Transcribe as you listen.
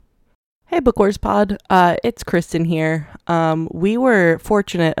Hey, Book Wars Pod. It's Kristen here. We were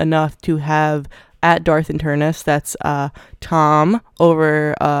fortunate enough to have at Darth Internus, that's Tom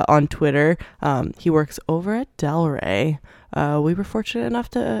over on Twitter. He works over at Del Rey. We were fortunate enough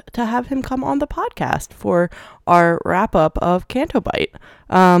to have him come on the podcast for our wrap up of Canto Bite.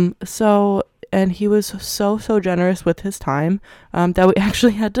 And he was so generous with his time that we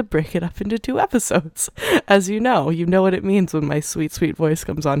actually had to break it up into 2 episodes. As you know what it means when my sweet voice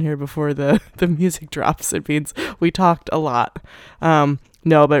comes on here before the music drops. It means we talked a lot.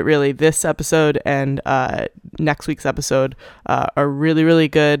 No, but really, this episode and next week's episode are really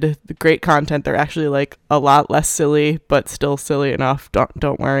good. Great content. They're actually like a lot less silly, but still silly enough.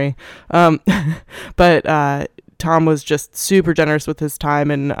 Don't worry. But Tom was just super generous with his time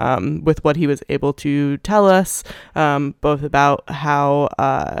and with what he was able to tell us, both about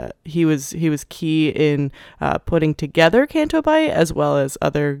how he was key in putting together Canto Bite, as well as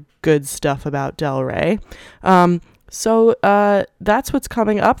other good stuff about Del Rey. So that's what's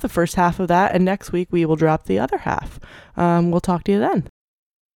coming up, the first half of that, and next week we will drop the other half. We'll talk to you then.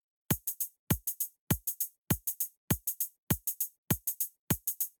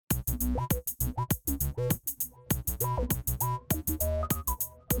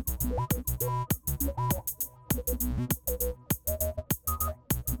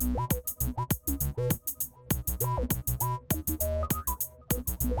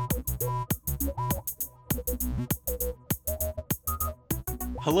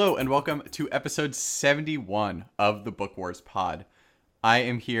 Hello and welcome to episode 71 of the Book Wars Pod. I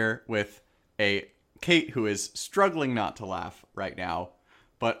am here with a Kate who is struggling not to laugh right now,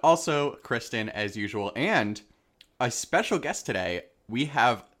 but also Kristen as usual, and a special guest today. We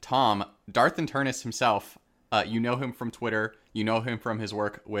have Tom, Darth Internus himself. You know him from Twitter. You know him from his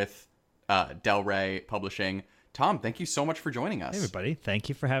work with Del Rey Publishing. Tom, thank you so much for joining us. Hey everybody, thank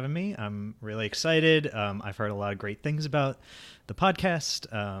you for having me. I'm really excited. I've heard a lot of great things about the podcast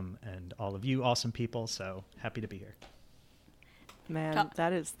and all of you awesome people, so happy to be here. Man,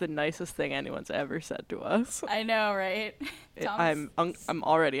 that is the nicest thing anyone's ever said to us. I know, right? I'm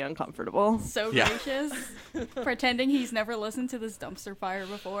already uncomfortable. So gracious, pretending he's never listened to this dumpster fire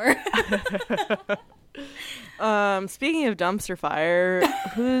before. Speaking of dumpster fire,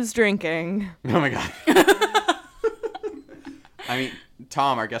 who's drinking? Oh my god. I mean,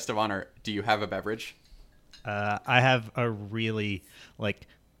 Tom, our guest of honor, do you have a beverage? I have a really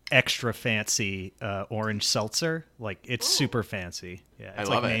extra fancy orange seltzer. It's super fancy. Yeah, it's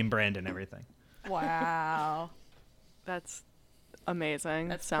name brand and everything. Wow. That's amazing.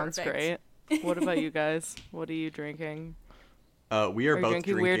 That sounds perfect. great. What about you guys? What are you drinking? We are both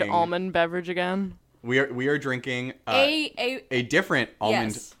drinking weird almond beverage again. We are drinking a different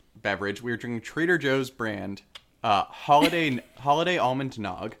almond beverage. We are drinking Trader Joe's brand holiday almond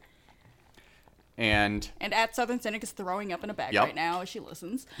nog. And at Southern Cynic is throwing up in a bag right now as she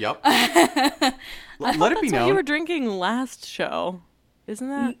listens. Yep. Let it be known. That's what you were drinking last show, isn't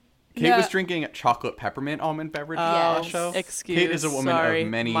that? Kate was drinking chocolate peppermint almond beverage last show. Excuse. Kate is a woman of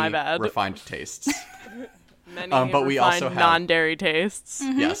many refined tastes. Many but we also have non-dairy tastes.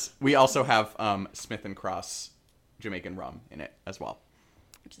 Mm-hmm. Yes, we also have Smith & Cross Jamaican rum in it as well,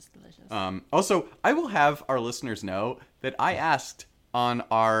 which is delicious. Also, I will have our listeners know that I asked on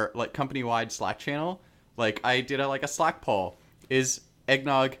our company-wide Slack channel, I did a Slack poll: is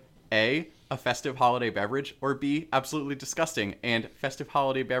eggnog A, a festive holiday beverage, or B, absolutely disgusting? And festive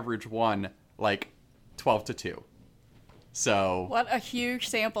holiday beverage won 12-2. So what a huge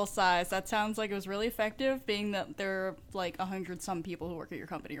sample size. That sounds like it was really effective, being that there are 100 some people who work at your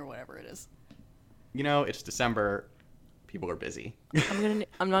company or whatever it is. It's December. People are busy. I'm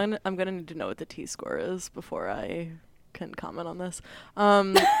gonna need to know what the T-score is before I can comment on this.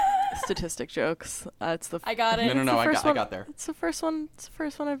 Statistic jokes. It's the I got it. No, I got there. It's the first one. It's the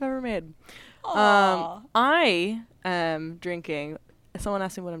first one I've ever made. Aww. I am drinking. Someone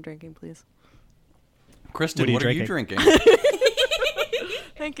ask me what I'm drinking, please. Kristen, what are you drinking?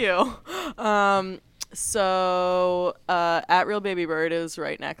 Thank you. So at Real Baby Bird is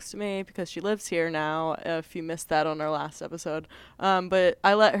right next to me because she lives here now, if you missed that on our last episode. But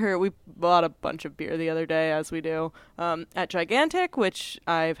I let her, we bought a bunch of beer the other day, as we do, at Gigantic, which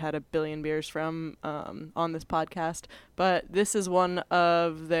I've had a billion beers from on this podcast. But this is one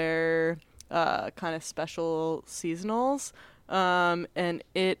of their kind of special seasonals, and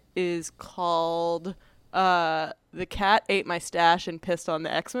it is called The Cat Ate My Stash and Pissed on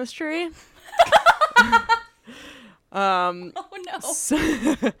the Xmas Tree. Oh no.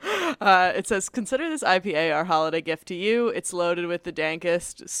 It says, consider this IPA our holiday gift to you. It's loaded with the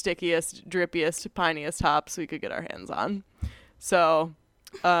dankest, stickiest, drippiest, piniest hops we could get our hands on. So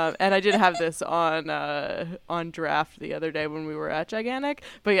And I did have this on draft the other day when we were at Gigantic.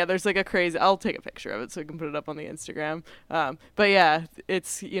 But yeah, there's like a crazy. I'll take a picture of it so we can put it up on the Instagram. But yeah,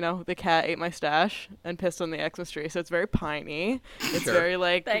 it's the cat ate my stash and pissed on the Xmas tree, so it's very piney. It's very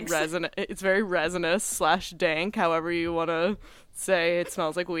like resin. It's very resinous / dank, however you want to say. It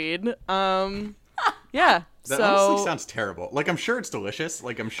smells like weed. Yeah. That honestly sounds terrible. Like, I'm sure it's delicious.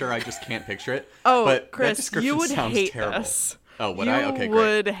 Like, I'm sure I just can't picture it. Oh, but Chris, that description you would sounds hate terrible. this. Oh, would you I? Okay,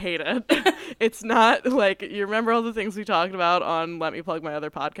 great. would hate it. It's not like, you remember all the things we talked about on Let Me Plug My Other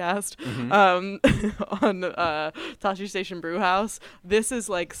podcast, on Tashi Station Brew House. This is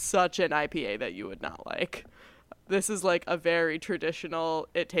like such an IPA that you would not like. This is like a very traditional.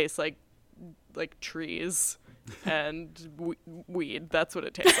 It tastes like trees and weed. That's what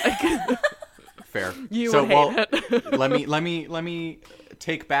it tastes like. Fair. You would hate it. let me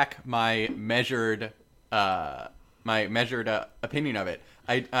take back my measured opinion of it.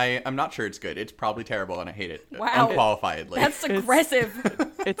 I'm not sure it's good. It's probably terrible, and I hate it. Wow. Unqualifiedly. That's aggressive.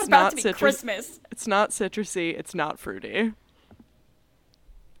 It's about not to be citrus. Christmas. It's not citrusy. It's not fruity.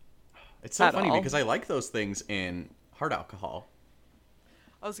 It's so at funny all. because I like those things in hard alcohol.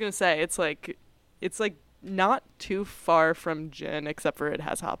 I was gonna say it's like not too far from gin, except for it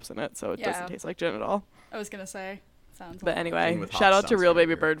has hops in it, so it doesn't taste like gin at all. I was gonna say. Sounds. But anyway, with shout hops out to sounds Real really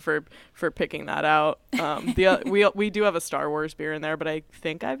Baby weird. Bird for picking that out. We do have a Star Wars beer in there, but I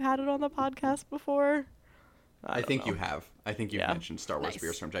think I've had it on the podcast before. I think you have. I think you've Yeah. mentioned Star Wars Nice.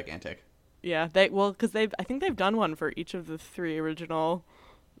 beers from Gigantic. Yeah, because I think they've done one for each of the 3 original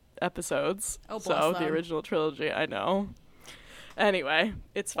episodes. Oh, bless so the them. original trilogy, I know. Anyway,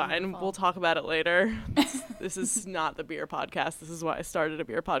 it's fine. Wonderful. We'll talk about it later. This is not the beer podcast. This is why I started a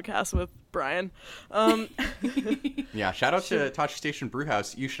beer podcast with Brian. Yeah, shout out to Tachi Station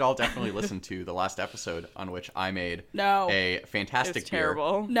Brewhouse. You should all definitely listen to the last episode on which I made a fantastic It's beer.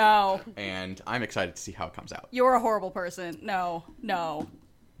 terrible. No. And I'm excited to see how it comes out. You're a horrible person. No. Listen to it.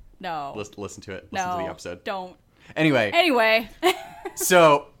 No. Listen to the episode. Don't. Anyway,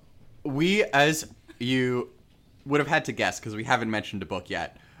 so we, as you would have had to guess, because we haven't mentioned a book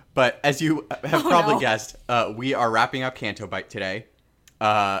yet, but as you have probably guessed, we are wrapping up Canto Bite today.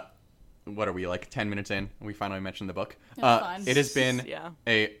 What are we, like 10 minutes in? We finally mentioned the book. That's fine. It has been Yeah.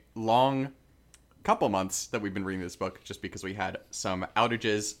 a long couple months that we've been reading this book just because we had some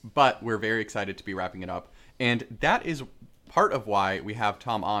outages, but we're very excited to be wrapping it up. And that is part of why we have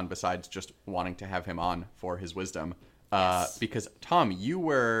Tom on, besides just wanting to have him on for his wisdom. Because, Tom, you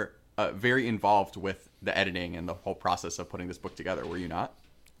were very involved with the editing and the whole process of putting this book together, were you not?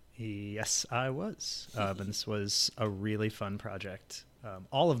 Yes, I was. And this was a really fun project.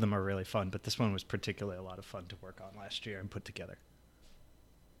 All of them are really fun, but this one was particularly a lot of fun to work on last year and put together.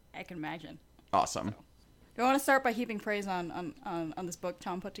 I can imagine. Awesome. Do you want to start by heaping praise on this book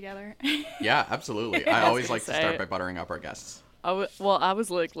Tom put together? Yeah, absolutely. I always like to say- start by buttering up our guests. I was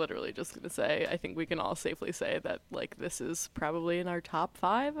like literally just gonna say, I think we can all safely say that like this is probably in our top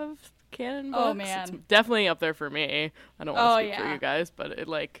 5 of canon books. Oh, man. It's definitely up there for me. I don't want to speak for yeah. you guys, but it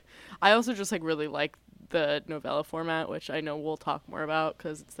like I also just like really like the novella format, which I know we'll talk more about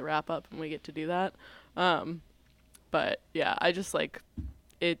because it's the wrap up and we get to do that. But yeah, I just like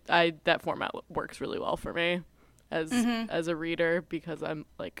it. That format works really well for me as a reader because I'm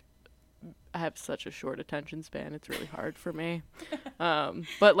like. I have such a short attention span. It's really hard for me.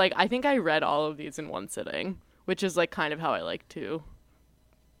 But like, I think I read all of these in one sitting, which is like kind of how I like to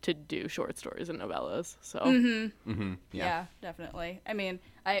do short stories and novellas. So Yeah, definitely. I mean,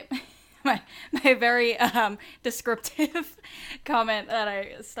 my very descriptive comment that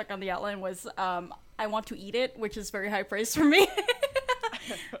I stuck on the outline was I want to eat it, which is very high praise for me.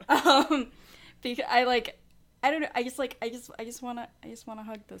 Because I don't know. I just wanna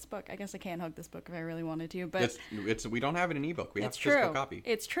hug this book. I guess I can hug this book if I really wanted to, but It's we don't have it in ebook. We have it's a physical true. copy.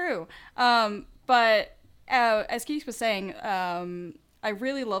 It's true. But as Keith was saying, I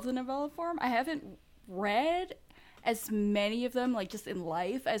really love the novella form. I haven't read as many of them, like just in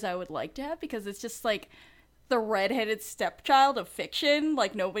life, as I would like to have, because it's just like the redheaded stepchild of fiction.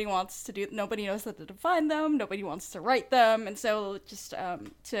 Like nobody knows how to define them. Nobody wants to write them, and so just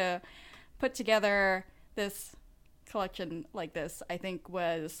to put together this collection like this, I think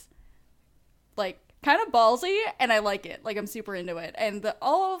was like kind of ballsy, and I like it. Like I'm super into it, and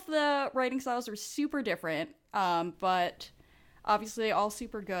all of the writing styles are super different, but obviously all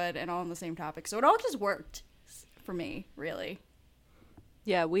super good and all on the same topic. So it all just worked for me, really.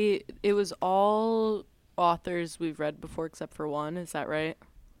 yeah, it was all authors we've read before except for one. Is that right?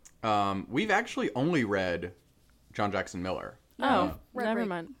 We've actually only read John Jackson Miller. Oh, Red never Ray.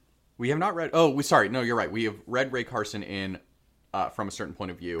 mind. We have not read. Oh, sorry. No, you're right. We have read Ray Carson in from a certain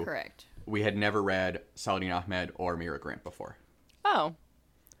point of view. Correct. We had never read Saladin Ahmed or Mira Grant before. Oh.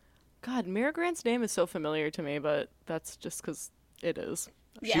 God, Mira Grant's name is so familiar to me, but that's just because it is.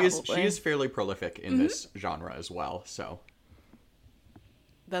 Yeah. She is fairly prolific in this genre as well, so.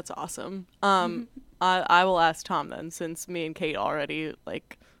 That's awesome. I will ask Tom then, since me and Kate already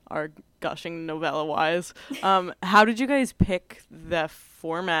are gushing novella wise. How did you guys pick the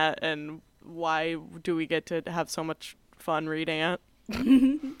format, and why do we get to have so much fun reading it?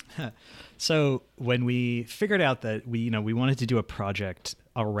 So when we figured out that we wanted to do a project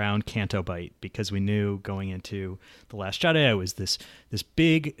around Canto Bight, because we knew going into The Last Jedi it was this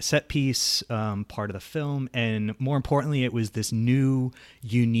big set piece part of the film, and more importantly it was this new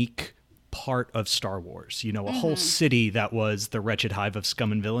unique part of Star Wars, a whole city that was the wretched hive of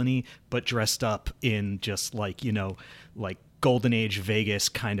scum and villainy, but dressed up in just like Golden Age Vegas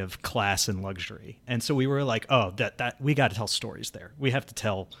kind of class and luxury. And so we were like, oh, that we got to tell stories there. We have to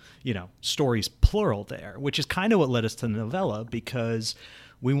tell, stories plural there, which is kind of what led us to the novella, because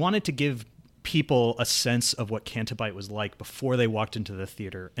we wanted to give people a sense of what Canto Bight was like before they walked into the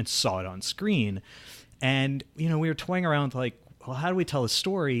theater and saw it on screen. And, we were toying around with well, how do we tell a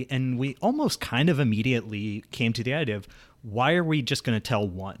story? And we almost kind of immediately came to the idea of, why are we just going to tell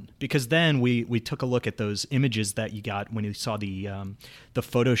one? Because then we took a look at those images that you got when you saw the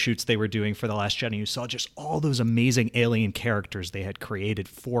photo shoots they were doing for The Last Jedi. You saw just all those amazing alien characters they had created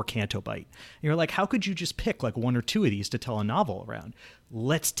for Canto Bight. And you're like, how could you just pick one or two of these to tell a novel around?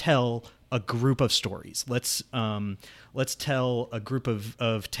 Let's tell a group of stories. Let's tell a group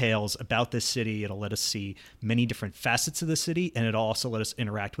of tales about this city. It'll let us see many different facets of the city, and it'll also let us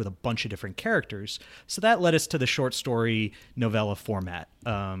interact with a bunch of different characters. So that led us to the short story novella format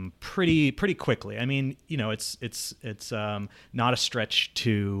pretty quickly. I mean, it's not a stretch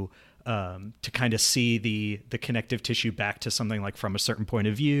to kind of see the connective tissue back to something like From a Certain Point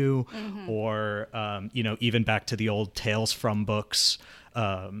of View, or even back to the old Tales from books.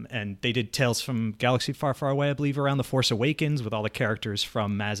 And they did Tales from Galaxy Far, Far Away, I believe, around The Force Awakens, with all the characters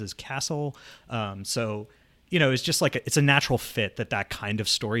from Maz's castle. So it's just it's a natural fit that kind of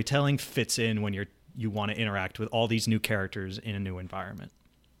storytelling fits in when you want to interact with all these new characters in a new environment.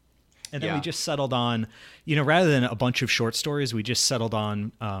 And then we just settled on, rather than a bunch of short stories, we just settled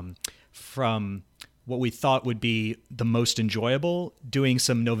on from what we thought would be the most enjoyable, doing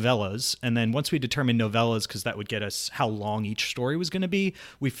some novellas. And then once we determined novellas, because that would get us how long each story was going to be,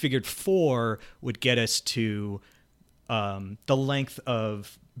 we figured 4 would get us to the length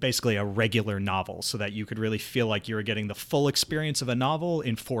of basically a regular novel, so that you could really feel like you were getting the full experience of a novel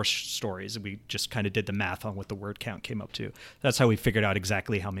in 4 stories. And we just kind of did the math on what the word count came up to. That's how we figured out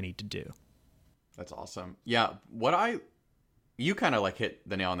exactly how many to do. That's awesome. Yeah, you kind of hit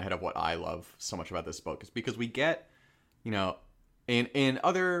the nail on the head of what I love so much about this book, is because we get, in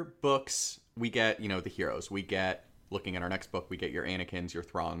other books, we get, the heroes. We get, looking at our next book, we get your Anakins, your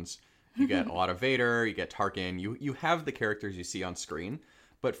Thrawns. You get a lot of Vader, you get Tarkin. You have the characters you see on screen.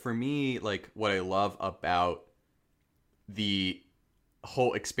 But for me, what I love about the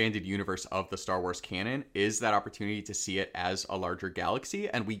whole expanded universe of the Star Wars canon is that opportunity to see it as a larger galaxy.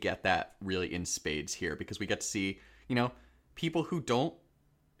 And we get that really in spades here, because we get to see, people who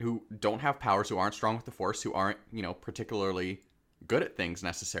don't have powers, who aren't strong with the Force, who aren't, particularly good at things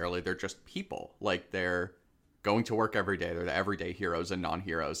necessarily. They're just people. They're going to work every day. They're the everyday heroes and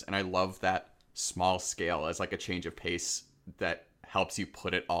non-heroes. And I love that small scale as a change of pace that helps you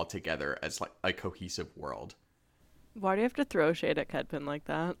put it all together as a cohesive world. Why do you have to throw shade at Kedpin like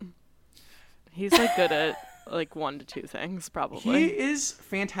that? He's good at 1 to 2 things, probably. He is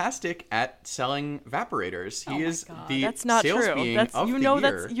fantastic at selling evaporators. He is God. the That's not sales true. being That's of you the know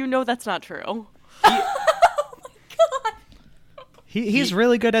year. that's not true. He's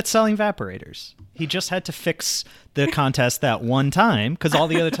really good at selling evaporators. He just had to fix the contest that one time, because all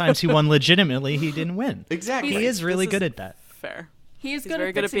the other times he won legitimately, he didn't win. Exactly. He is really good at that. Fair. He's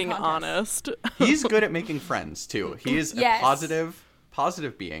very good at being honest. He's good at making friends too. He is a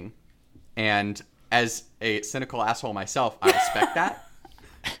positive being, and as a cynical asshole myself, I respect that.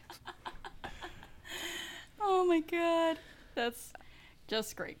 Oh my god, that's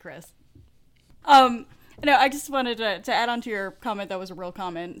just great, Chris. No, I just wanted to add on to your comment. That was a real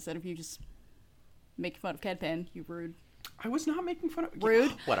comment instead of you just making fun of Kedpin. You rude. I was not making fun of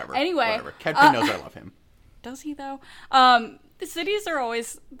Rude. Whatever. Anyway, whatever. Kedpin knows I love him. Does he though? The cities are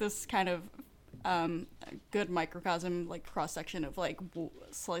always this kind of good microcosm, cross section of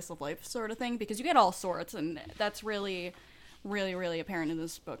slice of life sort of thing, because you get all sorts, and that's really, really, really apparent in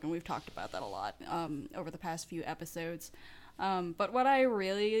this book, and we've talked about that a lot over the past few episodes. But what I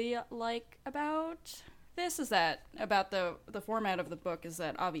really like about this is that about the format of the book is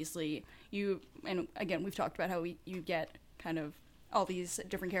that obviously you, and again we've talked about how you get kind of all these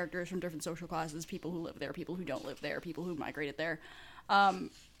different characters from different social classes, people who live there, people who don't live there, people who migrated there,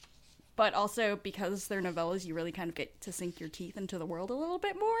 but also because they're novellas, you really kind of get to sink your teeth into the world a little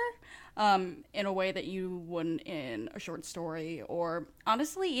bit more, in a way that you wouldn't in a short story, or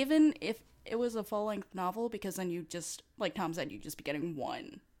honestly even if it was a full-length novel, because then you just, like Tom said, you'd just be getting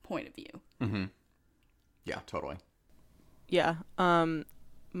one point of view. Mm-hmm. Yeah, totally. Yeah.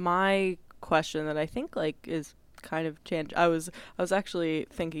 My question that I think like is kind of change. I was actually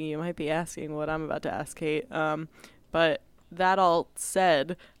thinking you might be asking what I'm about to ask, Kate. But that all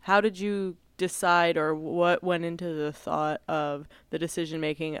said, how did you decide, or what went into the thought of the decision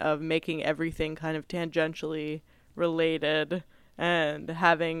making of making everything kind of tangentially related and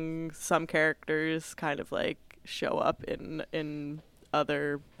having some characters kind of like show up in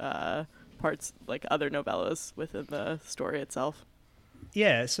other parts, like other novellas within the story itself?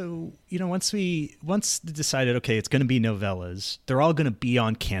 Yeah, so once we decided, okay, it's going to be novellas, they're all going to be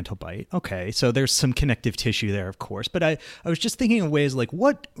on Canto Bight. Okay, so there's some connective tissue there, of course. But I was just thinking of ways like,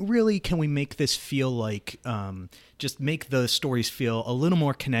 what really can we make this feel like? Just make the stories feel a little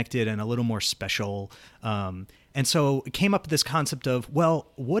more connected and a little more special. And so it came up with this concept of, well,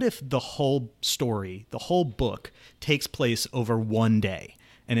 what if the whole story, the whole book, takes place over one day,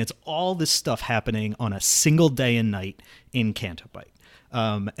 and it's all this stuff happening on a single day and night in Canto Bight.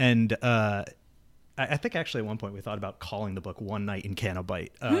 I think actually at one point we thought about calling the book One Night in Canto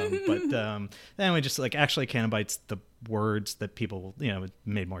Bight. But then we just like, actually Canto Bight's the words that people, it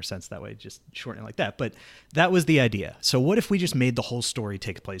made more sense that way, just shorten it like that. But that was the idea. So what if we just made the whole story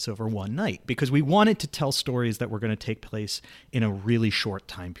take place over one night? Because we wanted to tell stories that were going to take place in a really short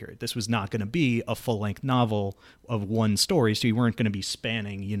time period. This was not going to be a full-length novel of one story, so you weren't going to be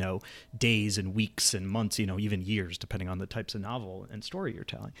spanning, days and weeks and months, even years, depending on the types of novel and story you're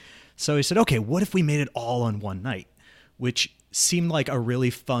telling. So he said, okay, what if we made it all on one night? Which seemed like a really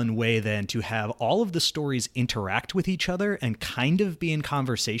fun way then to have all of the stories interact with each other and kind of be in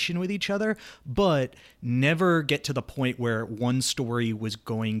conversation with each other, but never get to the point where one story was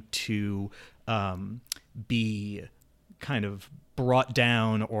going to be kind of brought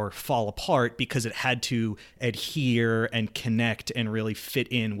down or fall apart because it had to adhere and connect and really fit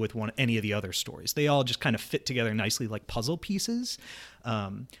in with any of the other stories. They all just kind of fit together nicely like puzzle pieces.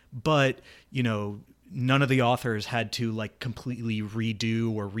 But, none of the authors had to like completely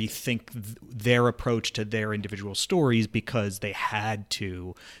redo or rethink their approach to their individual stories because they had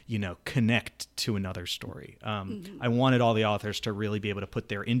to, connect to another story. I wanted all the authors to really be able to put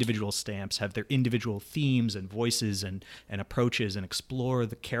their individual stamps, have their individual themes and voices and approaches, and explore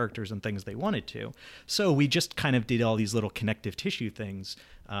the characters and things they wanted to. So we just kind of did all these little connective tissue things.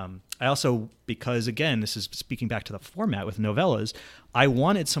 I also, because again, this is speaking back to the format with novellas, I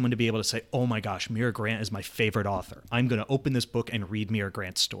wanted someone to be able to say, oh my gosh, Mira Grant is my favorite author. I'm going to open this book and read Mira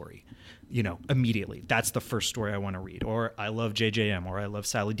Grant's story, immediately. That's the first story I want to read. Or I love JJM, or I love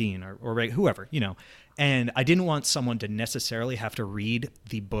Sally Dean, or whoever, And I didn't want someone to necessarily have to read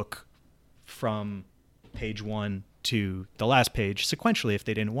the book from page 1 to the last page sequentially if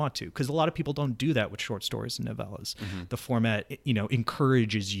they didn't want to, because a lot of people don't do that with short stories and novellas. Mm-hmm. The format,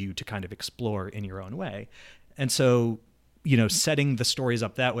 encourages you to kind of explore in your own way. And so, setting the stories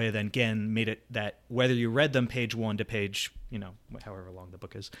up that way then again made it that whether you read them page 1 to page, however long the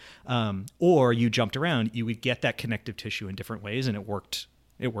book is, or you jumped around, you would get that connective tissue in different ways, and it worked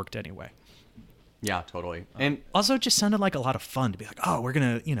anyway. Yeah, totally. And also it just sounded like a lot of fun to be like, oh, we're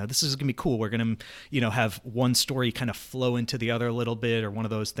going to, this is going to be cool. We're going to, have one story kind of flow into the other a little bit, or one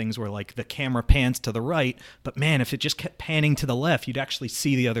of those things where like the camera pans to the right, but man, if it just kept panning to the left, you'd actually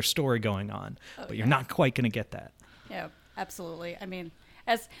see the other story going on. But you're not quite going to get that. Yeah, absolutely. I mean,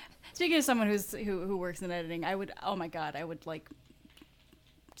 as speaking as someone who works in editing, I would like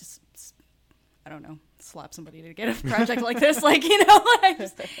just, I don't know, slap somebody to get a project like this. Like,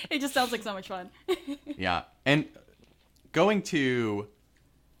 it just sounds like so much fun. Yeah. And going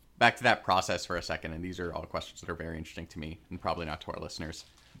back to that process for a second, and these are all questions that are very interesting to me and probably not to our listeners,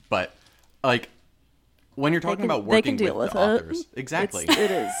 but like when you're talking about working with the authors, exactly.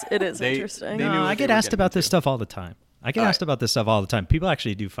 It is interesting. I get asked about this stuff all the time. People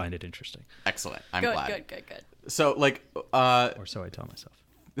actually do find it interesting. Excellent. I'm glad. Good. So like, or so I tell myself.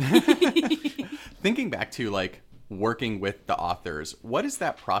 Thinking back to like working with the authors, what is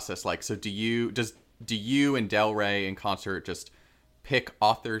that process like? So do you and Del Rey in concert just pick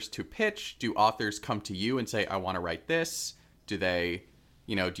authors to pitch? Do authors come to you and say, I want to write this? Do they,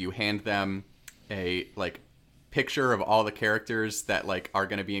 do you hand them a like picture of all the characters that like are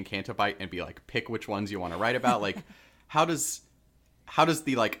going to be in Canto Bight and be like, pick which ones you want to write about? Like, how does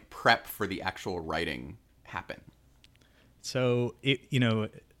the like prep for the actual writing happen? So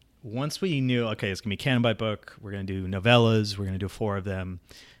once we knew, okay, it's gonna be Canto Bight book, we're gonna do novellas, we're gonna do 4 of them,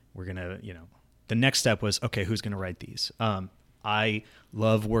 we're gonna, the next step was, okay, who's gonna write these? I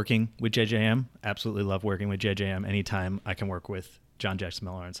love working with JJM, absolutely love working with JJM. Anytime I can work with John Jackson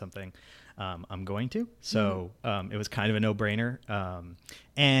Miller on something, I'm going to. So it was kind of a no-brainer.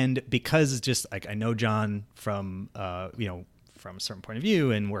 And because it's just like I know John from from a certain point of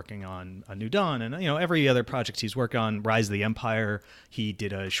view and working on A New Dawn and every other project he's worked on, Rise of the Empire, he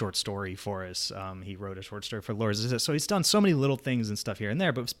did a short story for us. He wrote a short story for Lords of Resistance. So he's done so many little things and stuff here and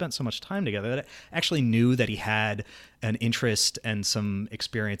there, but we've spent so much time together that I actually knew that he had an interest and some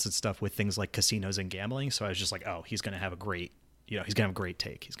experience and stuff with things like casinos and gambling. So I was just like, oh, he's going to have a great, he's going to have a great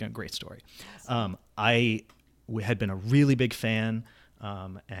take. He's going to have a great story. Awesome. We had been a really big fan.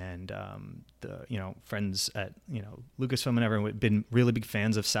 The friends at Lucasfilm and everyone had been really big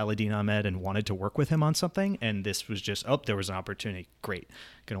fans of Saladin Ahmed and wanted to work with him on something, and this was just there was an opportunity. Great,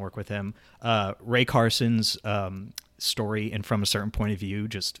 gonna work with him. Ray Carson's story and From a Certain Point of View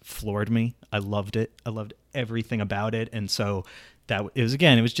just floored me. I loved it. I loved everything about it, and so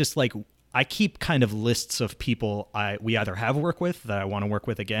it was just like, I keep kind of lists of people we either have worked with that I want to work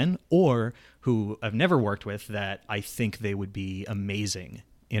with again, or who I've never worked with that I think they would be amazing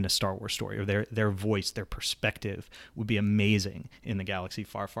in a Star Wars story, or their voice, their perspective would be amazing in the galaxy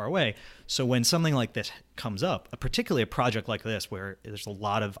far, far away. So when something like this comes up, particularly a project like this where there's a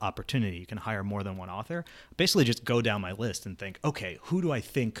lot of opportunity, you can hire more than one author, basically just go down my list and think, okay, who do I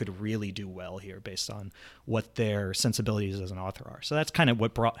think could really do well here based on what their sensibilities as an author are? So that's kind of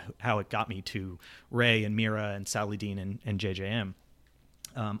how it got me to Ray and Mira and Saladin and JJM.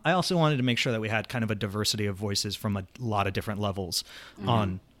 I also wanted to make sure that we had kind of a diversity of voices from a lot of different levels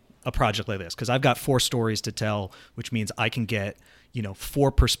on a project like this, because I've got 4 stories to tell, which means I can get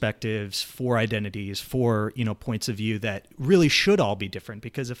 4 perspectives, 4 identities, 4 points of view that really should all be different.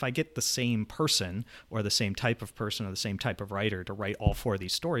 Because if I get the same person or the same type of person or the same type of writer to write all 4 of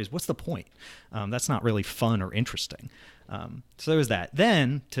these stories, what's the point? That's not really fun or interesting. So there was that.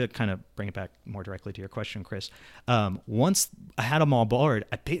 Then, to kind of bring it back more directly to your question, Chris, once I had them all board,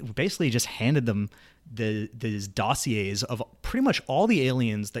 I basically just handed them these dossiers of pretty much all the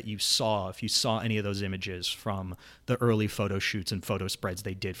aliens that you saw, if you saw any of those images from the early photo shoots and photo spreads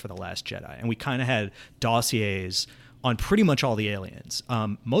they did for The Last Jedi. And we kind of had dossiers on pretty much all the aliens.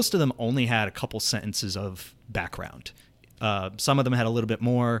 Most of them only had a couple sentences of background. Some of them had a little bit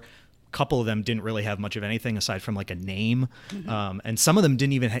more. Couple of them didn't really have much of anything aside from like a name. And some of them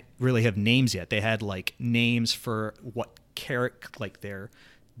didn't even really have names yet. They had like names for what like their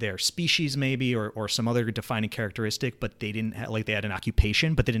species maybe, or some other defining characteristic, but they didn't have, like, they had an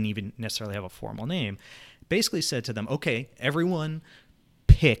occupation, but they didn't even necessarily have a formal name. Basically said to them, okay, everyone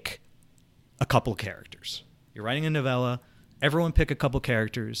pick a couple characters. You're writing a novella, everyone pick a couple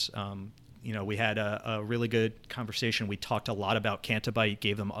characters. We had a really good conversation. We talked a lot about Canto Bight,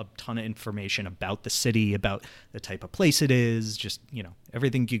 gave them a ton of information about the city, about the type of place it is, just,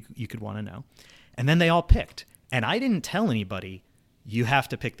 everything you could want to know. And then they all picked. And I didn't tell anybody, you have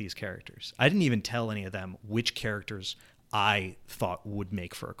to pick these characters. I didn't even tell any of them which characters I thought would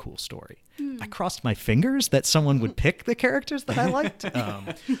make for a cool story. I crossed my fingers that someone would pick the characters that I liked.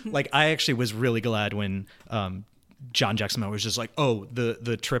 I actually was really glad when John Jackson Miller was just like, oh,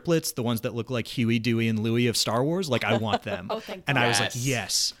 the triplets, the ones that look like Huey, Dewey, and Louie of Star Wars, like, I want them. Thank and God. I was like,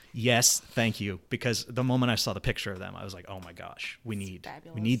 yes, thank you. Because the moment I saw the picture of them, I was like, oh my gosh, we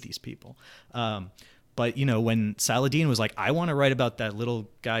need these people. But, when Saladin was like, I want to write about that little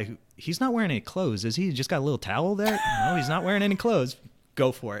guy who, he's not wearing any clothes, is he? He just got a little towel there? No, he's not wearing any clothes.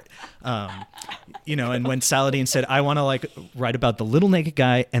 Go for it. And when Saladin said, I want to write about the little naked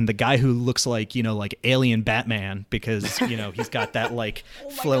guy and the guy who looks like, like alien Batman, because, he's got that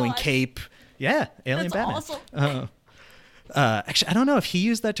flowing cape. Yeah. Alien That's Batman. Awesome. Actually, I don't know if he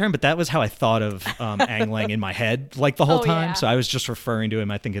used that term, but that was how I thought of Ang Lang in my head the whole time. Yeah. So I was just referring to him,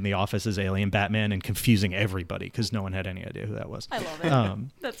 I think, in the office as Alien Batman and confusing everybody because no one had any idea who that was. I love it.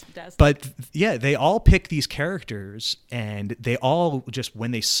 That's fantastic. But yeah, they all pick these characters, and they all just,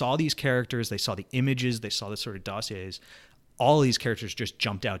 when they saw these characters, they saw the images, they saw the sort of dossiers, all these characters just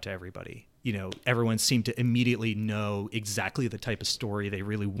jumped out to everybody. Everyone seemed to immediately know exactly the type of story they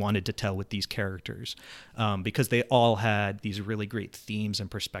really wanted to tell with these characters, because they all had these really great themes and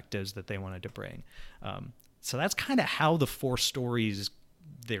perspectives that they wanted to bring. So that's kind of how the 4 stories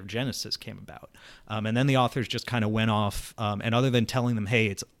their genesis came about. And then the authors just kind of went off, and other than telling them, hey,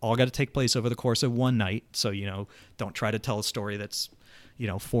 it's all got to take place over the course of one night, so, don't try to tell a story that's,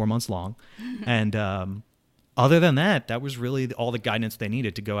 4 months long. And other than that, that was really all the guidance they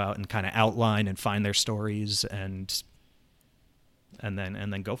needed to go out and kind of outline and find their stories and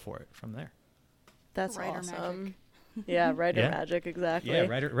then go for it from there. That's Writer awesome. magic. Yeah, writer Yeah. magic, exactly. Yeah,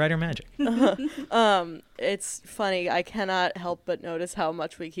 writer magic. It's funny. I cannot help but notice how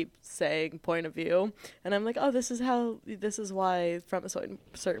much we keep saying point of view, and I'm like, oh, this is why From a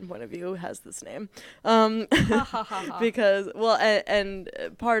Certain Point of View has this name. Because, well, and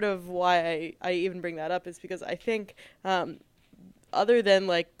part of why I even bring that up is because I think, other than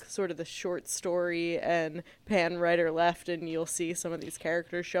like sort of the short story and pan right or left and you'll see some of these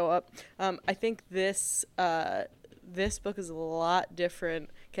characters show up, I think this book is a lot different.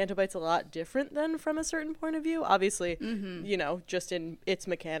 Canto Bight's a lot different than From a Certain Point of View. Obviously, just in its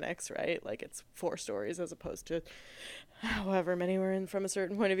mechanics, right? Like it's 4 stories as opposed to however many were in From a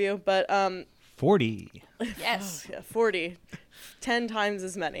Certain Point of View. But 40. Yes. yeah, 40. 10 times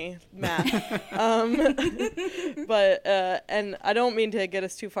as many. Math. But and I don't mean to get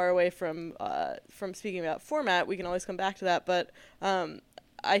us too far away from speaking about format. We can always come back to that. But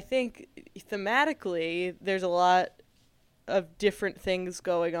I think thematically there's a lot of different things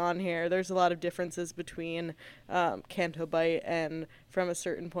going on here. There's a lot of differences between Canto Bight and From a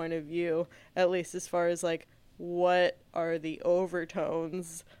Certain Point of View, at least as far as like what are the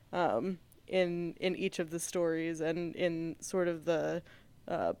overtones in each of the stories and in sort of the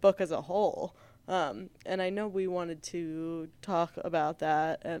book as a whole. And I know we wanted to talk about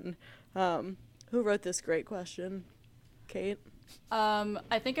that. And who wrote this great question? Kate?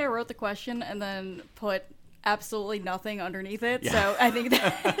 I think I wrote the question and then put absolutely nothing underneath it. Yeah. So I think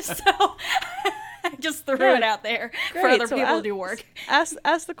that so I just threw it out there for Great. other So people to do work. Ask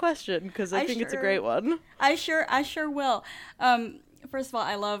the question, because I think it's a sure- great one. I sure will. First of all,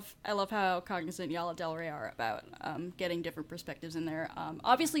 I love how cognizant y'all of Del Rey are about getting different perspectives in there.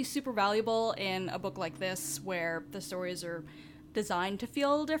 Obviously, super valuable in a book like this where the stories are designed to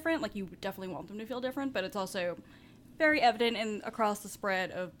feel different. Like you definitely want them to feel different, but it's also very evident in across the spread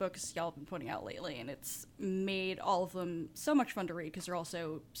of books y'all have been putting out lately, and it's made all of them so much fun to read because they're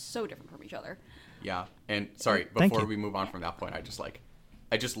also so different from each other. Yeah, and sorry, Thank before you. we move on from that point, I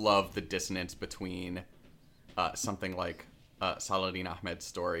just love the dissonance between something like Saladin Ahmed's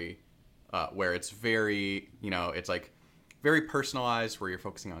story, where it's very, it's like very personalized, where you're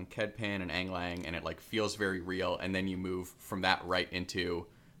focusing on Kedpin and Anglang, and it like feels very real, and then you move from that right into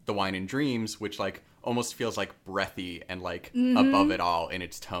The Wine and Dreams, which like almost feels like breathy and like above it all in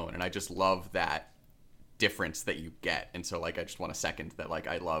its tone, and I just love that difference that you get. And so like I just want to second that. Like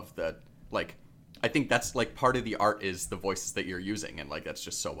I love the like I think that's like part of the art is the voices that you're using, and like that's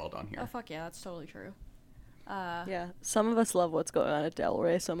just so well done here. Oh fuck yeah, that's totally true. Yeah, some of us love what's going on at Del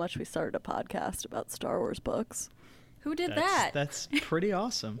Rey so much we started a podcast about Star Wars books. Who did that? That's pretty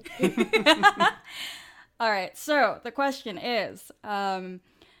awesome. All right, so the question is,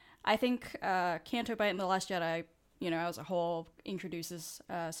 I think Canto Bight and The Last Jedi, as a whole, introduces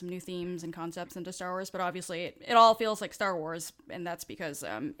some new themes and concepts into Star Wars, but obviously it all feels like Star Wars, and that's because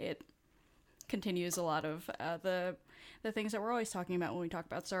it continues a lot of the things that we're always talking about when we talk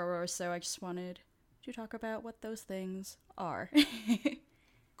about Star Wars, so I just wanted to talk about what those things are.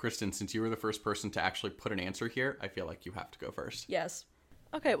 Kristen, since you were the first person to actually put an answer here, I feel like you have to go first. Yes.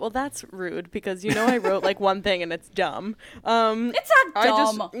 Okay, well that's rude because I wrote like one thing and it's dumb. It's not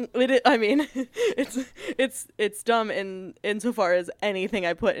dumb. It's dumb insofar as anything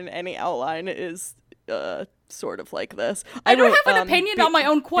I put in any outline is sort of like this. I don't wrote, have an opinion on my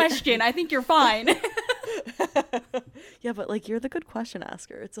own question. I think you're fine. Yeah, but like you're the good question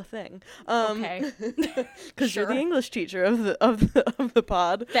asker. It's a thing. Okay. Because you're Sure. the English teacher of the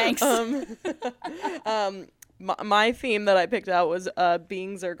pod. Thanks. My theme that I picked out was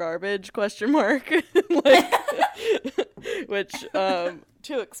beings are garbage ? Like, which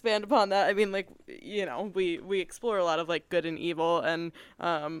to expand upon that, I mean, like, we explore a lot of like good and evil, and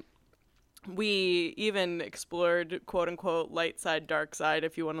we even explored quote unquote light side, dark side.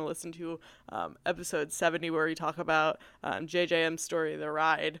 If you want to listen to episode 70 where we talk about JJM's story, The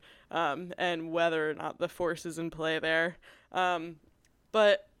Ride, and whether or not the Force is in play there.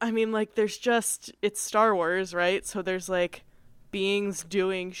 But I mean, like, it's Star Wars, right? So there's like beings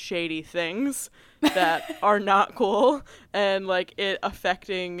doing shady things that are not cool, and like it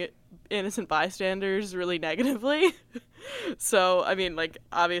affecting innocent bystanders really negatively. So I mean, like,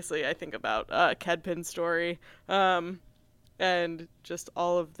 obviously I think about Kedpin's story, and just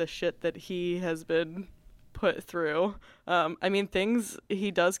all of the shit that he has been put through. I mean, he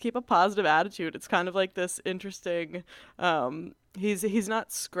does keep a positive attitude. It's kind of like this interesting, he's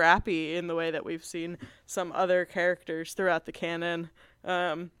not scrappy in the way that we've seen some other characters throughout the canon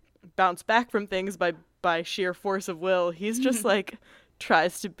bounce back from things by sheer force of will. He's just like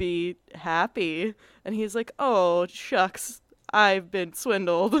tries to be happy, and he's like, oh shucks, I've been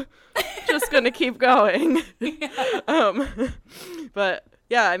swindled. Just gonna keep going. But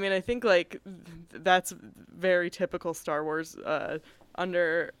yeah, I mean, I think like that's very typical Star Wars,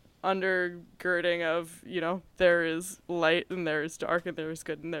 undergirding of, you know, there is light and there is dark and there is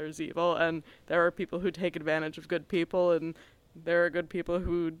good and there is evil, and there are people who take advantage of good people, and there are good people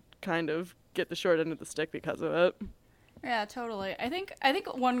who kind of get the short end of the stick because of it. Yeah, totally. I think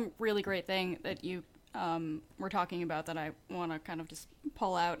one really great thing that you were talking about that I want to kind of just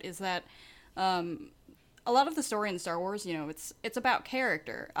pull out is that a lot of the story in Star Wars, you know, it's about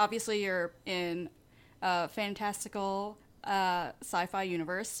character. Obviously, you're in a fantastical sci-fi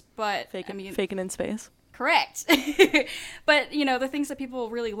universe, but faking in space. Correct. But, you know, the things that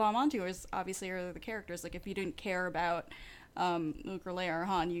people really glom onto is obviously are the characters. Like, if you didn't care about Luke or Leia or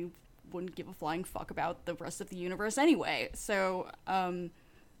Han, you wouldn't give a flying fuck about the rest of the universe anyway. So,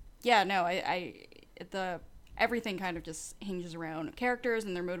 yeah, no, everything kind of just hinges around characters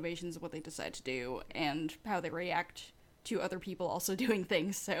and their motivations, what they decide to do, and how they react to other people also doing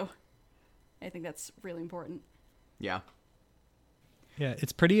things. So I think that's really important. Yeah. Yeah,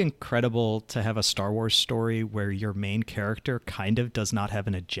 it's pretty incredible to have a Star Wars story where your main character kind of does not have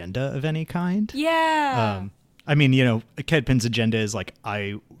an agenda of any kind. Yeah. I mean, you know, Kedpin's agenda is like,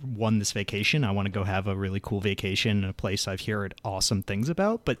 I won this vacation. I want to go have a really cool vacation in a place I've heard awesome things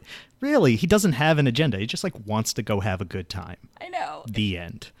about. But really, he doesn't have an agenda. He just like wants to go have a good time. I know. The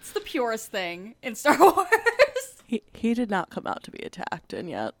end. It's the purest thing in Star Wars. He did not come out to be attacked in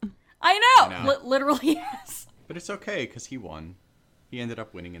yet. I know. Literally, yes. But it's okay because he won. He ended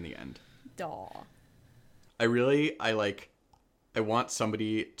up winning in the end. Daw. I want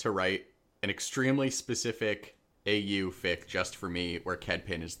somebody to write an extremely specific AU fic just for me, where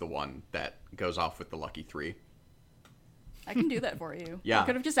Kedpin is the one that goes off with the lucky 3. I can do that for you. Yeah. I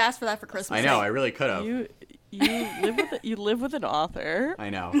could have just asked for that for Christmas. I know, I really could have. You live with an author. I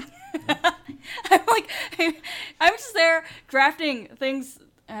know. I'm just there drafting things.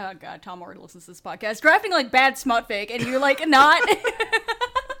 Oh god, Tom already listens to this podcast. Drafting like bad smut fic, and you're like not,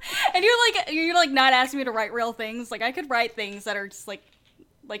 and you're like not asking me to write real things. Like I could write things that are just like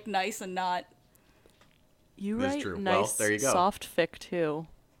nice and not. You That's write true. nice, Well, there you go. soft fic too.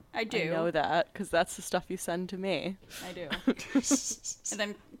 I do. I know that because that's the stuff you send to me. I do. and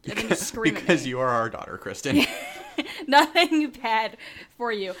then you scream at me. Because you are our daughter, Kristen. Nothing bad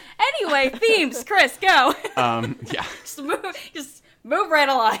for you. Anyway, themes, Chris, go. Yeah. Just move right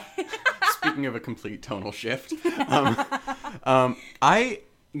along. Speaking of a complete tonal shift,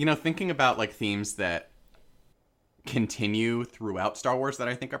 thinking about like themes that continue throughout Star Wars that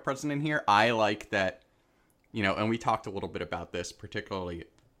I think are present in here, I like that, you know, and we talked a little bit about this, particularly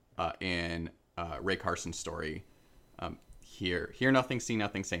in Ray Carson's story, hear nothing, see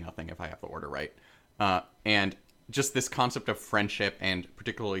nothing, say nothing, if I have the order right, and just this concept of friendship and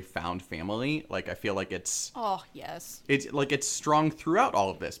particularly found family. Like, I feel like it's it's strong throughout all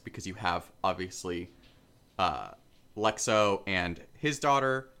of this, because you have obviously Lexo and his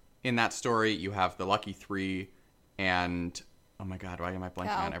daughter in that story. You have the Lucky 3 and oh my god, why am I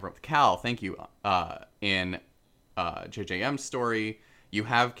blanking on everyone? Cal, thank you. In JJM's story, you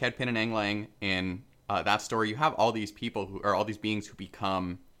have Kedpin and Aang Lang in that story. You have all these people all these beings who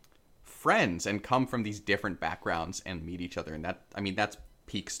become friends and come from these different backgrounds and meet each other. And that's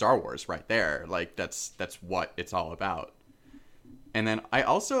peak Star Wars right there. Like that's what it's all about. And then I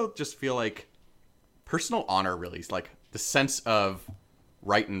also just feel like personal honor really is like the sense of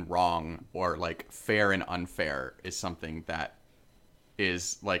right and wrong, or like fair and unfair, is something that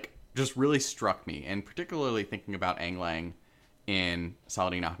is like just really struck me. And particularly thinking about Aang Lang in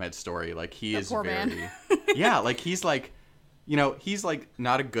Saladin Ahmed's story, like he is very man. Yeah, like he's like, you know, he's like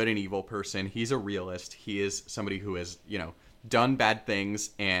not a good and evil person. He's a realist. He is somebody who has, you know, done bad things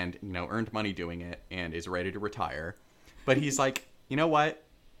and, you know, earned money doing it and is ready to retire. But he's like, you know what?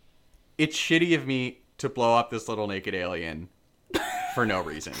 It's shitty of me to blow up this little naked alien for no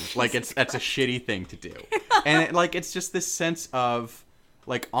reason. Like that's a shitty thing to do. And it's just this sense of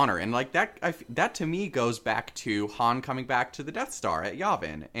like honor, and like that to me goes back to Han coming back to the Death Star at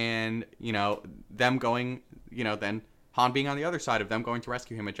Yavin, and you know them going, you know, then Han being on the other side of them going to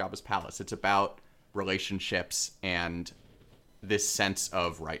rescue him at Jabba's palace. It's about relationships and this sense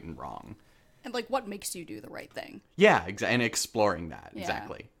of right and wrong, and like what makes you do the right thing. Yeah, and exploring that. Yeah.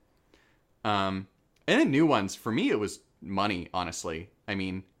 Exactly. And the new ones, for me, it was money, honestly. I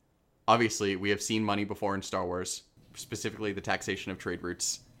mean, obviously, we have seen money before in Star Wars, specifically the taxation of trade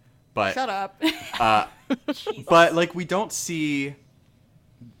routes. But Shut up. but like we don't see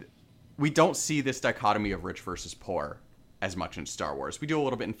this dichotomy of rich versus poor as much in Star Wars. We do a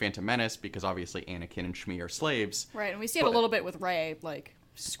little bit in Phantom Menace because obviously Anakin and Shmi are slaves. Right, and we see it a little bit with Rey, like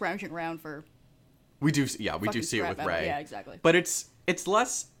scrounging around for. We do see it with Rey. Yeah, exactly. But it's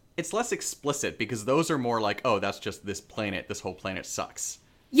less explicit because those are more like, oh, that's just this planet. This whole planet sucks.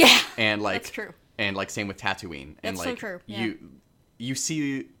 Yeah, And like that's true. And like same with Tatooine. And That's like so true. Yeah. you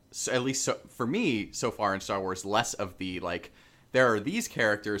see, at least for me so far in Star Wars, less of the like there are these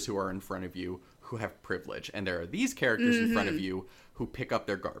characters who are in front of you who have privilege, and there are these characters in front of you who pick up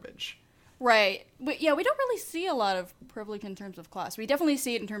their garbage. Right. But yeah, we don't really see a lot of privilege in terms of class. We definitely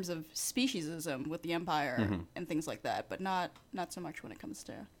see it in terms of speciesism with the Empire and things like that, but not so much when it comes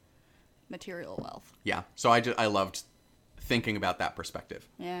to material wealth. Yeah. So I loved thinking about that perspective.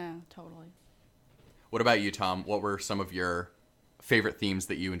 Yeah, totally. What about you, Tom? What were some of your favorite themes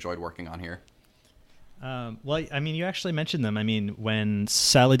that you enjoyed working on here? Well, I mean, you actually mentioned them. I mean, when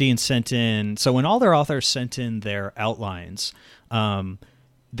Saladin sent in, so when all their authors sent in their outlines,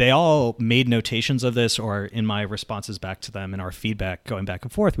 they all made notations of this, or in my responses back to them and our feedback going back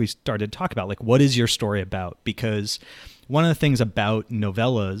and forth, we started to talk about, like, what is your story about? Because one of the things about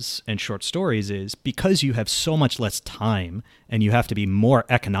novellas and short stories is because you have so much less time and you have to be more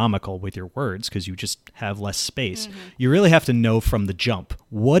economical with your words because you just have less space, you really have to know from the jump,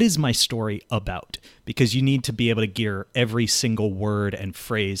 what is my story about? Because you need to be able to gear every single word and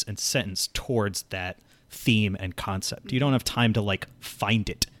phrase and sentence towards that theme and concept. You don't have time to like find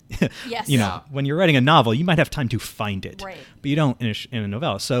it. Yes. You know, when you're writing a novel, you might have time to find it, Right. but you don't in a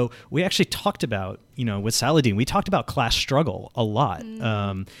novella. So we actually talked about, you know, with Saladin, we talked about class struggle a lot,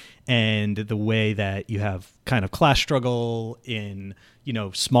 and the way that you have kind of class struggle in, you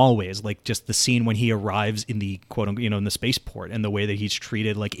know, small ways, like just the scene when he arrives in the quote unquote, you know, in the spaceport, and the way that he's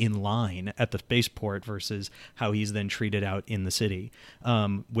treated like in line at the spaceport versus how he's then treated out in the city.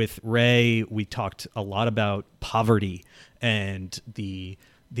 With Rey, we talked a lot about poverty and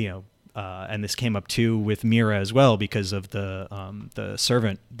and this came up too with Mira as well because of the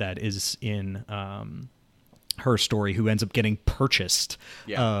servant that is in her story who ends up getting purchased,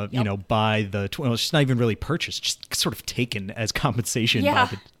 you know, by the well, she's not even really purchased, just sort of taken as compensation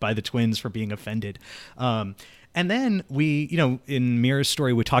by the twins for being offended. And then we, you know, in Mira's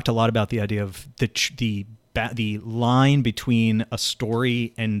story, we talked a lot about the idea of the line between a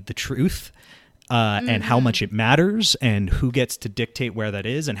story and the truth. And how much it matters and who gets to dictate where that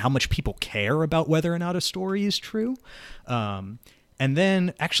is and how much people care about whether or not a story is true. And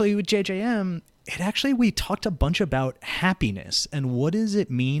then actually with JJM, we talked a bunch about happiness and what does it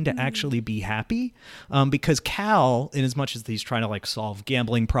mean to actually be happy? Because Cal, in as much as he's trying to like solve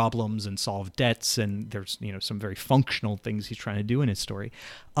gambling problems and solve debts, and there's, you know, some very functional things he's trying to do in his story,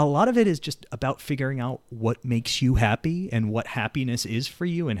 a lot of it is just about figuring out what makes you happy and what happiness is for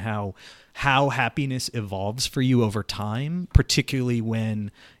you and how happiness evolves for you over time, particularly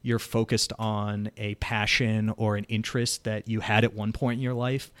when you're focused on a passion or an interest that you had at one point in your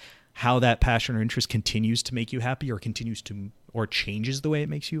life, how that passion or interest continues to make you happy or changes the way it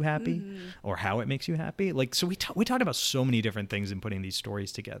makes you happy or how it makes you happy. Like, so we talked about so many different things in putting these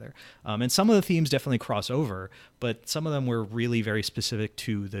stories together. And some of the themes definitely cross over, but some of them were really very specific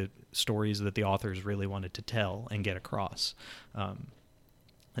to the stories that the authors really wanted to tell and get across. But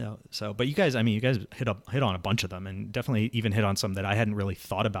you guys hit on a bunch of them, and definitely even hit on some that I hadn't really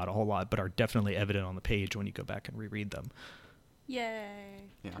thought about a whole lot, but are definitely evident on the page when you go back and reread them. Yay.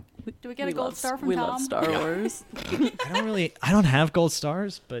 Yeah. Do we get a gold star from we Tom? love Star Wars. I don't have gold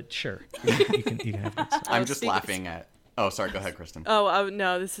stars, but sure. You can have gold stars. I'm just laughing at. Oh, sorry. Go ahead, Kristen. Oh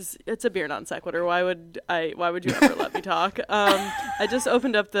no! It's a beer non sequitur. Why would you ever let me talk? I just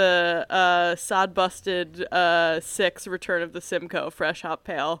opened up the sod busted 6 Return of the Simcoe Fresh Hop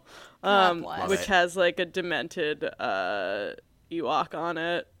Pale, bless. which has like a demented Ewok on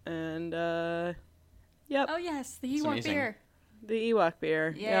it, and yep, Oh yes, the It's Ewok amazing. beer. the Ewok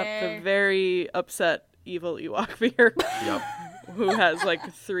beer. Yep, Yay. the very upset evil Ewok beer. Yep. Who has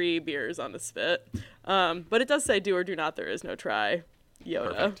like 3 beers on the spit. But it does say do or do not, there is no try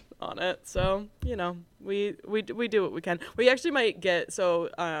Yoda Perfect. on it. So, you know, we do what we can. We actually might get, so,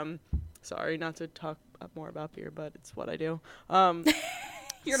 sorry not to talk more about beer, but it's what I do.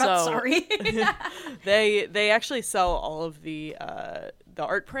 You're not So- sorry. They actually sell all of the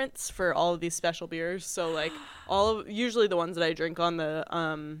art prints for all of these special beers. So like usually the ones that I drink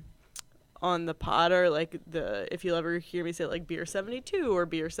on on the pod are like if you'll ever hear me say like beer 72 or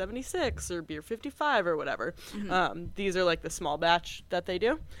beer 76 or beer 55 or whatever. These are like the small batch that they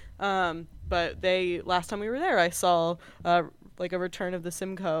do. But last time we were there, I saw like a return of the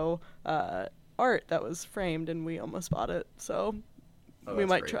Simcoe art that was framed, and we almost bought it. So we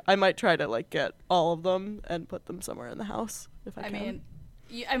might try. I might try to like get all of them and put them somewhere in the house if I can.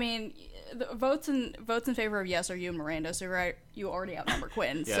 The votes in favor of yes are you and Miranda, so you already outnumber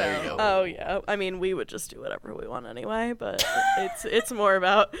Quinn. Yeah, so there you go. Oh yeah, I mean we would just do whatever we want anyway, but it's more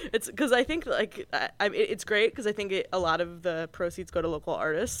about because I think like it's great because I think a lot of the proceeds go to local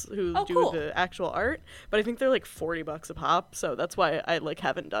artists who do cool. the actual art, but I think they're like $40 a pop, so that's why I like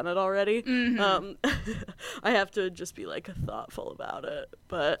haven't done it already. I have to just be like thoughtful about it,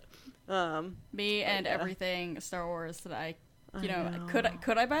 but me and everything Star Wars that I know.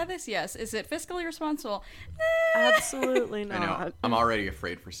 Could I buy this? Yes. Is it fiscally responsible? Absolutely I know. not. I'm already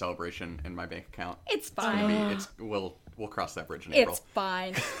afraid for Celebration in my bank account. It's fine. We'll cross that bridge in April. It's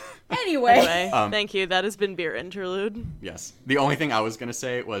fine. Anyway. Thank you. That has been Beer Interlude. Yes. The only thing I was gonna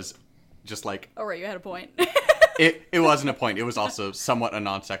say was just like. Oh right, you had a point. It wasn't a point. It was also somewhat a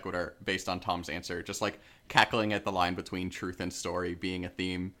non sequitur based on Tom's answer. Just like cackling at the line between truth and story being a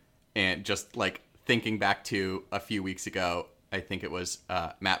theme, and just like thinking back to a few weeks ago. I think it was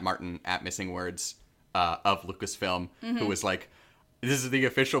Matt Martin at Missing Words of Lucasfilm, who was like, "This is the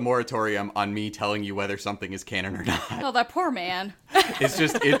official moratorium on me telling you whether something is canon or not." Oh, that poor man. It's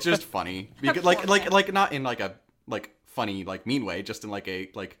just funny because like not in like a like funny like mean way, just in like a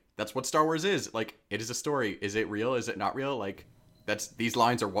like that's what Star Wars is. Like it is a story. Is it real? Is it not real? Like these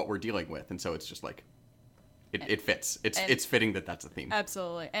lines are what we're dealing with, and so it's just like. It fits. It's fitting that that's a theme.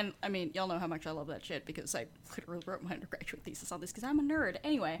 Absolutely. And, I mean, y'all know how much I love that shit because I literally wrote my undergraduate thesis on this because I'm a nerd.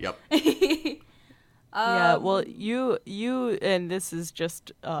 Anyway. Yep. Yeah, well, you and this is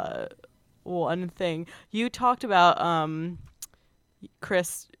just one thing. You talked about,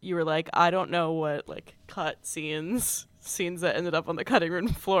 Chris, you were like, I don't know what, like, cut scenes that ended up on the cutting room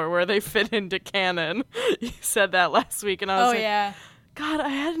floor where they fit into canon. You said that last week, and I was like, yeah. God, I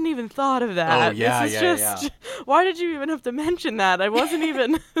hadn't even thought of that. Oh, yeah, this is just, why did you even have to mention that? I wasn't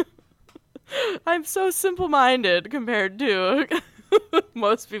even... I'm so simple-minded compared to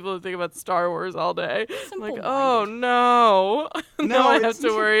most people who think about Star Wars all day. Like, oh, no. Now I have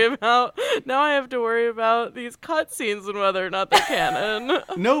to worry about these cutscenes and whether or not they're canon.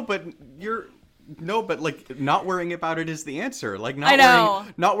 No, but like, not worrying about it is the answer. Like,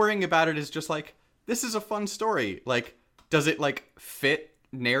 not worrying about it is just like, this is a fun story. Like, does it like fit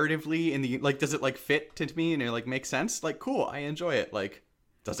narratively in the like? Does it like fit to me and it like make sense? Like, cool, I enjoy it. Like,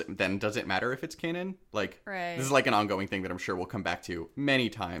 does it matter if it's canon? Like, right. This is like an ongoing thing that I'm sure we'll come back to many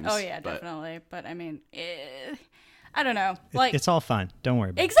times. Oh yeah, definitely. But I mean, I don't know. Like, it's all fine. Don't worry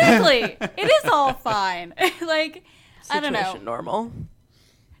about exactly. It is all fine. Like, I don't know. Situation normal.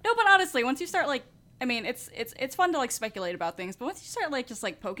 No, but honestly, once you start like. I mean, it's fun to like speculate about things, but once you start like just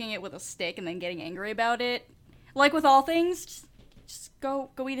like poking it with a stick and then getting angry about it. Like with all things, just go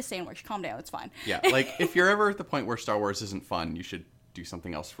eat a sandwich. Calm down. It's fine. Yeah, like if you're ever at the point where Star Wars isn't fun, you should do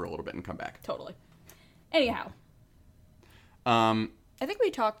something else for a little bit and come back. Totally. Anyhow. I think we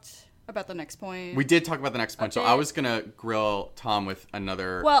talked about the next point. We did talk about the next point. So I was going to grill Tom with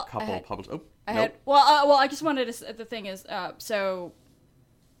another couple of published... Oh, nope. Well, I just wanted to... The thing is, so...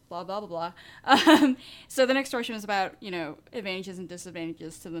 Blah, blah, blah, blah. So the next portion was about, advantages and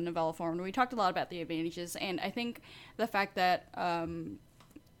disadvantages to the novella form. And we talked a lot about the advantages. And I think the fact that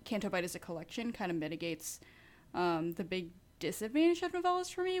Canto Bight is a collection kind of mitigates the big disadvantage of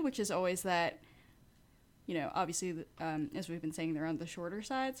novellas for me, which is always that, obviously, as we've been saying, they're on the shorter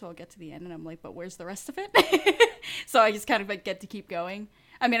side. So I'll get to the end and I'm like, but where's the rest of it? So I just kind of like get to keep going.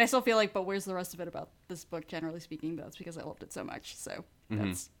 I mean, I still feel like, but where's the rest of it about this book, generally speaking? But that's because I loved it so much. So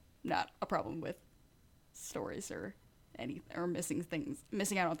that's not a problem with stories or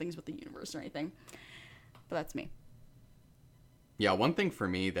missing out on things with the universe or anything. But that's me. Yeah, one thing for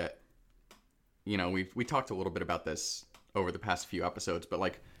me that, we talked a little bit about this over the past few episodes, but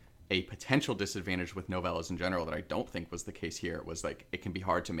like a potential disadvantage with novellas in general that I don't think was the case here was like it can be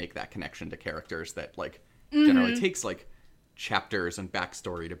hard to make that connection to characters that like generally takes like chapters and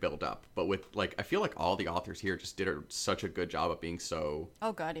backstory to build up. But with like I feel like all the authors here just did such a good job of being so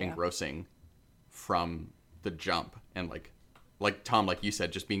engrossing from the jump, and like Tom, like you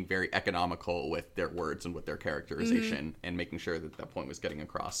said, just being very economical with their words and with their characterization and making sure that that point was getting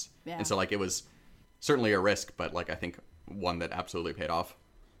across. And so like it was certainly a risk, but like I think one that absolutely paid off.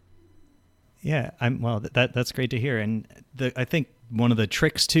 Yeah, that's great to hear. And I think one of the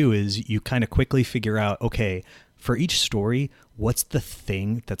tricks too is you kind of quickly figure out, okay, for each story, what's the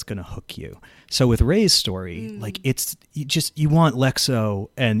thing that's going to hook you? So with Ray's story, like you want Lexo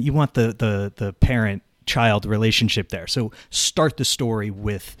and you want the parent child relationship there. So start the story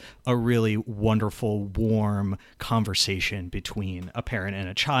with a really wonderful, warm conversation between a parent and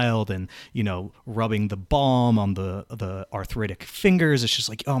a child, and, you know, rubbing the balm on the arthritic fingers. It's just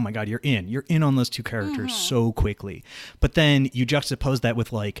like, oh my God, you're in on those two characters so quickly. But then you juxtapose that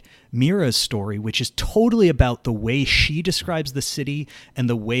with like Mira's story, which is totally about the way she describes the city and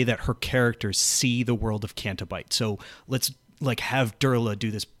the way that her characters see the world of Canto Bight. So let's like have Durla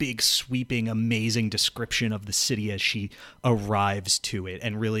do this big sweeping amazing description of the city as she arrives to it,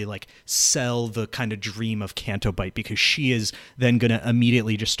 and really like sell the kind of dream of Canto Bight, because she is then going to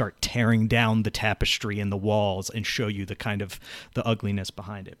immediately just start tearing down the tapestry and the walls and show you the kind of the ugliness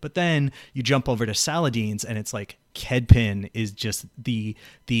behind it. But then you jump over to Saladin's and it's like Kedpin is just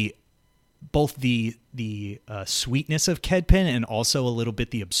both the sweetness of Kedpin and also a little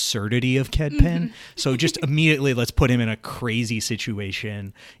bit the absurdity of Kedpin. So just immediately let's put him in a crazy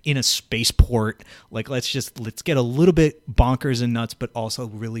situation in a spaceport. Like let's get a little bit bonkers and nuts, but also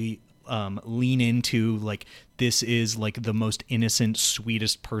really lean into like this is like the most innocent,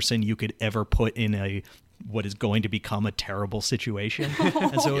 sweetest person you could ever put in what is going to become a terrible situation.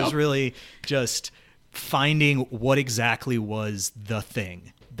 And so it was really just finding what exactly was the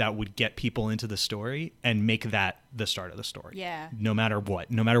thing that would get people into the story and make that the start of the story. Yeah. No matter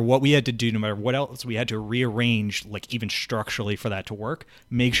what we had to do, no matter what else we had to rearrange, like even structurally for that to work,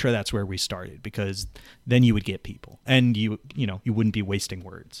 make sure that's where we started, because then you would get people and you wouldn't be wasting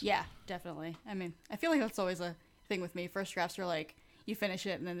words. Yeah, definitely. I mean, I feel like that's always a thing with me. First drafts are like, you finish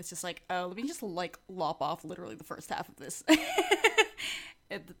it and then it's just like, oh, let me just like lop off literally the first half of this.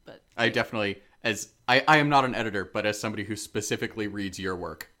 But I definitely, I am not an editor, but as somebody who specifically reads your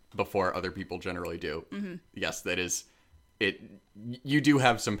work before other people generally do, yes, that is it. You do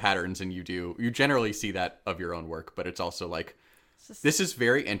have some patterns, and you generally see that of your own work, but it's also like, this is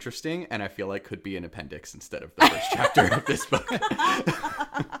very interesting, and I feel like could be an appendix instead of the first chapter of this book.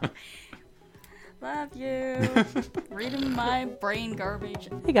 love you. Reading my brain garbage.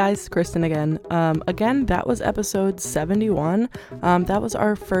 Hey guys, Kristen again. Again, that was episode 71. That was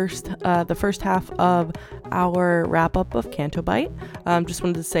our the first half of our wrap up of Canto Bight. Just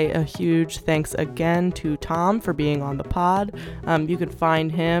wanted to say a huge thanks again to Tom for being on the pod. You can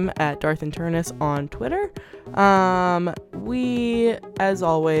find him at Darth and Turnus on Twitter. We, as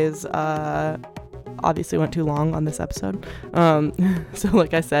always, obviously went too long on this episode. So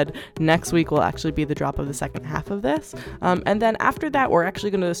like I said, next week will actually be the drop of the second half of this. And then after that, we're actually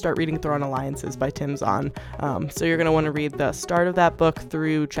going to start reading Thrawn Alliances by Tim Zahn. So you're going to want to read the start of that book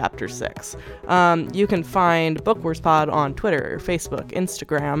through chapter 6. You can find Book Wars Pod on Twitter, Facebook,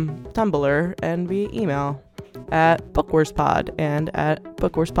 Instagram, Tumblr, and via email at bookwarspod and at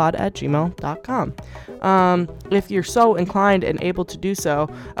bookwarspod@gmail.com. If you're so inclined and able to do so,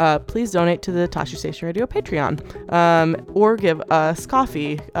 please donate to the Tashi Station Radio Patreon, or give us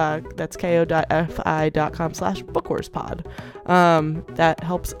coffee. That's ko.fi.com/bookwarspod. That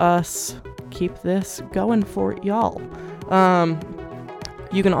helps us keep this going for y'all.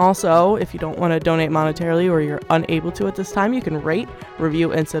 You can also, if you don't want to donate monetarily or you're unable to at this time, you can rate,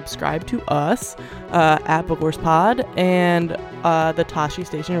 review, and subscribe to us at Book Wars Pod and the Tashi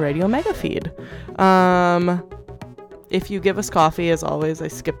Station Radio Mega Feed. If you give us coffee, as always, I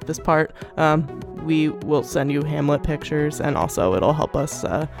skipped this part, we will send you Hamlet pictures, and also it'll help us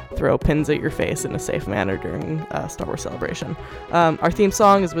throw pins at your face in a safe manner during Star Wars Celebration. Our theme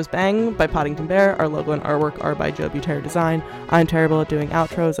song is Whiz Bang by Poddington Bear. Our logo and artwork are by Joe Butera Design. I'm terrible at doing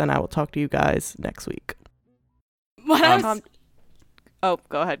outros, and I will talk to you guys next week. What? Oh,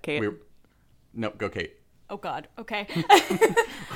 go ahead, Kate. No, go Kate. Oh God. Okay.